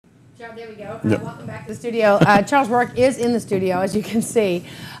There we go. Welcome back to the studio. Charles Rourke is in the studio, as you can see.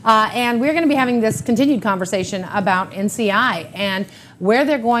 And we're going to be having this continued conversation about NCI and where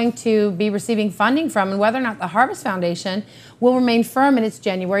they're going to be receiving funding from and whether or not the Harvest Foundation will remain firm in its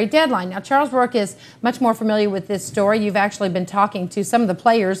January deadline. Now, Charles Rourke is much more familiar with this story. You've actually been talking to some of the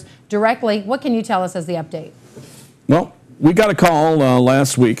players directly. What can you tell us as the update? Well, we got a call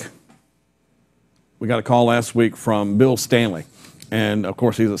last week. We got a call last week from Bill Stanley. And, of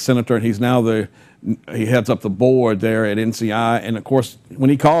course, he's a senator, and he's now he heads up the board there at NCI. And, of course, when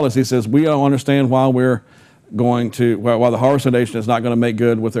he called us, he says, we don't understand why why the Harvest Foundation is not going to make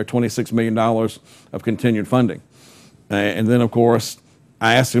good with their $26 million of continued funding. And then, of course,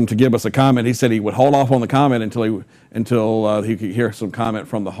 I asked him to give us a comment. He said he would hold off on the comment until he could hear some comment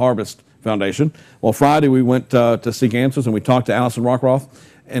from the Harvest Foundation. Well, Friday we went to seek answers, and we talked to Allison Rockroth.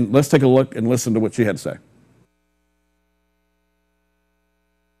 And let's take a look and listen to what she had to say.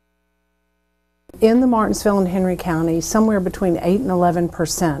 In the Martinsville and Henry County, somewhere between 8 and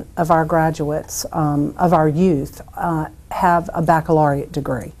 11% of our graduates, of our youth, have a baccalaureate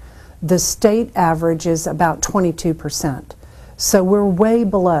degree. The state average is about 22%. So we're way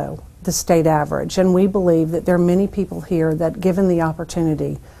below the state average, and we believe that there are many people here that, given the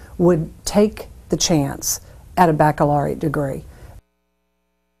opportunity, would take the chance at a baccalaureate degree.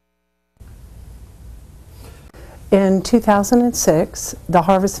 In 2006, the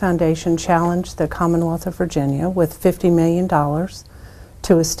Harvest Foundation challenged the Commonwealth of Virginia with $50 million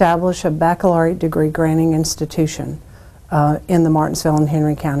to establish a baccalaureate degree granting institution in the Martinsville and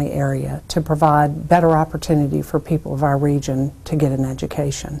Henry County area to provide better opportunity for people of our region to get an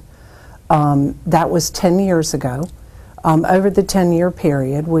education. That was 10 years ago. Over the 10-year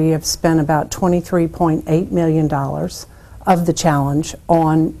period, we have spent about $23.8 million of the challenge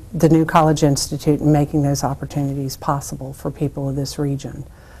on the New College Institute and making those opportunities possible for people of this region.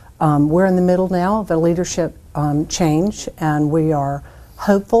 We're in the middle now of a leadership change, and we are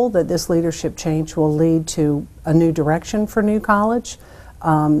hopeful that this leadership change will lead to a new direction for New College.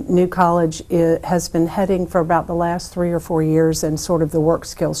 New College has been heading for about the last 3 or 4 years in sort of the work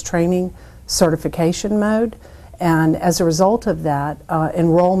skills training certification mode, and as a result of that,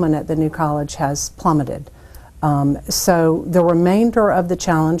 enrollment at the New College has plummeted. So the remainder of the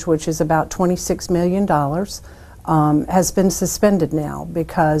challenge, which is about $26 million, has been suspended now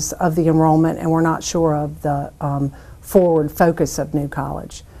because of the enrollment, and we're not sure of the forward focus of New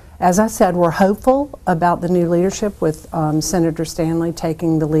College. As I said, we're hopeful about the new leadership with Senator Stanley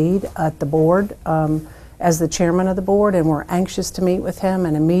taking the lead at the board as the chairman of the board, and we're anxious to meet with him,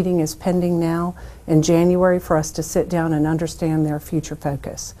 and a meeting is pending now in January for us to sit down and understand their future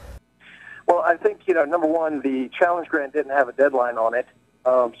focus. Well, I think, number one, the challenge grant didn't have a deadline on it.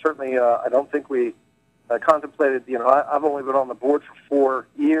 Certainly, I don't think we contemplated, I've only been on the board for 4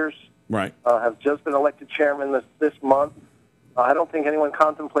 years. Right. Have just been elected chairman this month. I don't think anyone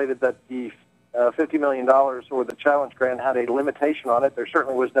contemplated that the $50 million or the challenge grant had a limitation on it. There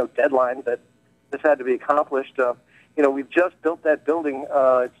certainly was no deadline that this had to be accomplished. We've just built that building.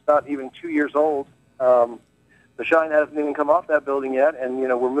 It's not even 2 years old. The shine hasn't even come off that building yet, and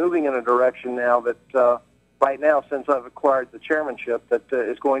we're moving in a direction now that right now, since I've acquired the chairmanship, that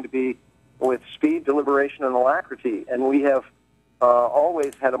is going to be with speed, deliberation, and alacrity. And we have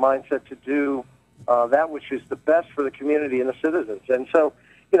always had a mindset to do that which is the best for the community and the citizens. And so,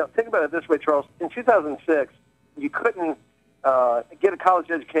 think about it this way, Charles. In 2006, you couldn't get a college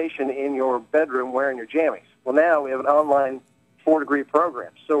education in your bedroom wearing your jammies. Well, now we have an online 4-degree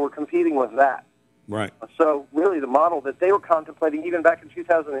program, so we're competing with that. Right. So really the model that they were contemplating even back in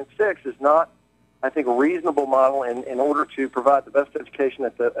 2006 is not, I think, a reasonable model in order to provide the best education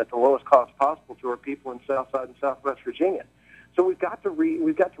at the lowest cost possible to our people in Southside and Southwest Virginia. So we've got to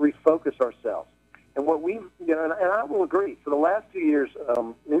refocus ourselves. And what and I will agree, for the last 2 years,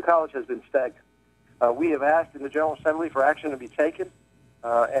 New College has been stagnant. We have asked in the General Assembly for action to be taken,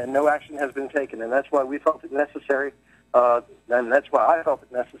 and no action has been taken. And that's why we felt it necessary, and that's why I felt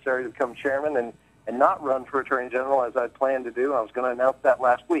it necessary to become chairman and not run for Attorney General as I planned to do. I was going to announce that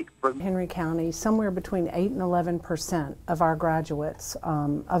last week. Henry County, somewhere between 8 and 11% of our graduates,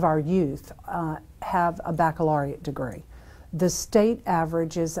 of our youth, have a baccalaureate degree. The state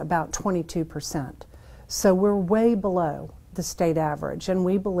average is about 22%. So we're way below the state average, and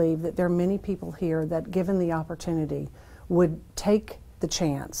we believe that there are many people here that, given the opportunity, would take the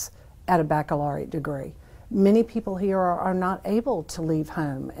chance at a baccalaureate degree. Many people here are not able to leave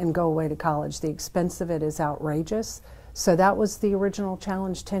home and go away to college. The expense of it is outrageous. So that was the original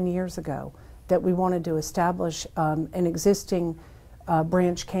challenge 10 years ago, that we wanted to establish an existing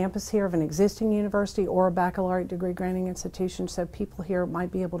branch campus here of an existing university or a baccalaureate degree granting institution, so people here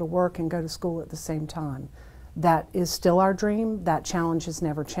might be able to work and go to school at the same time. That is still our dream. That challenge has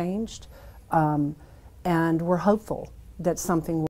never changed, and we're hopeful that something will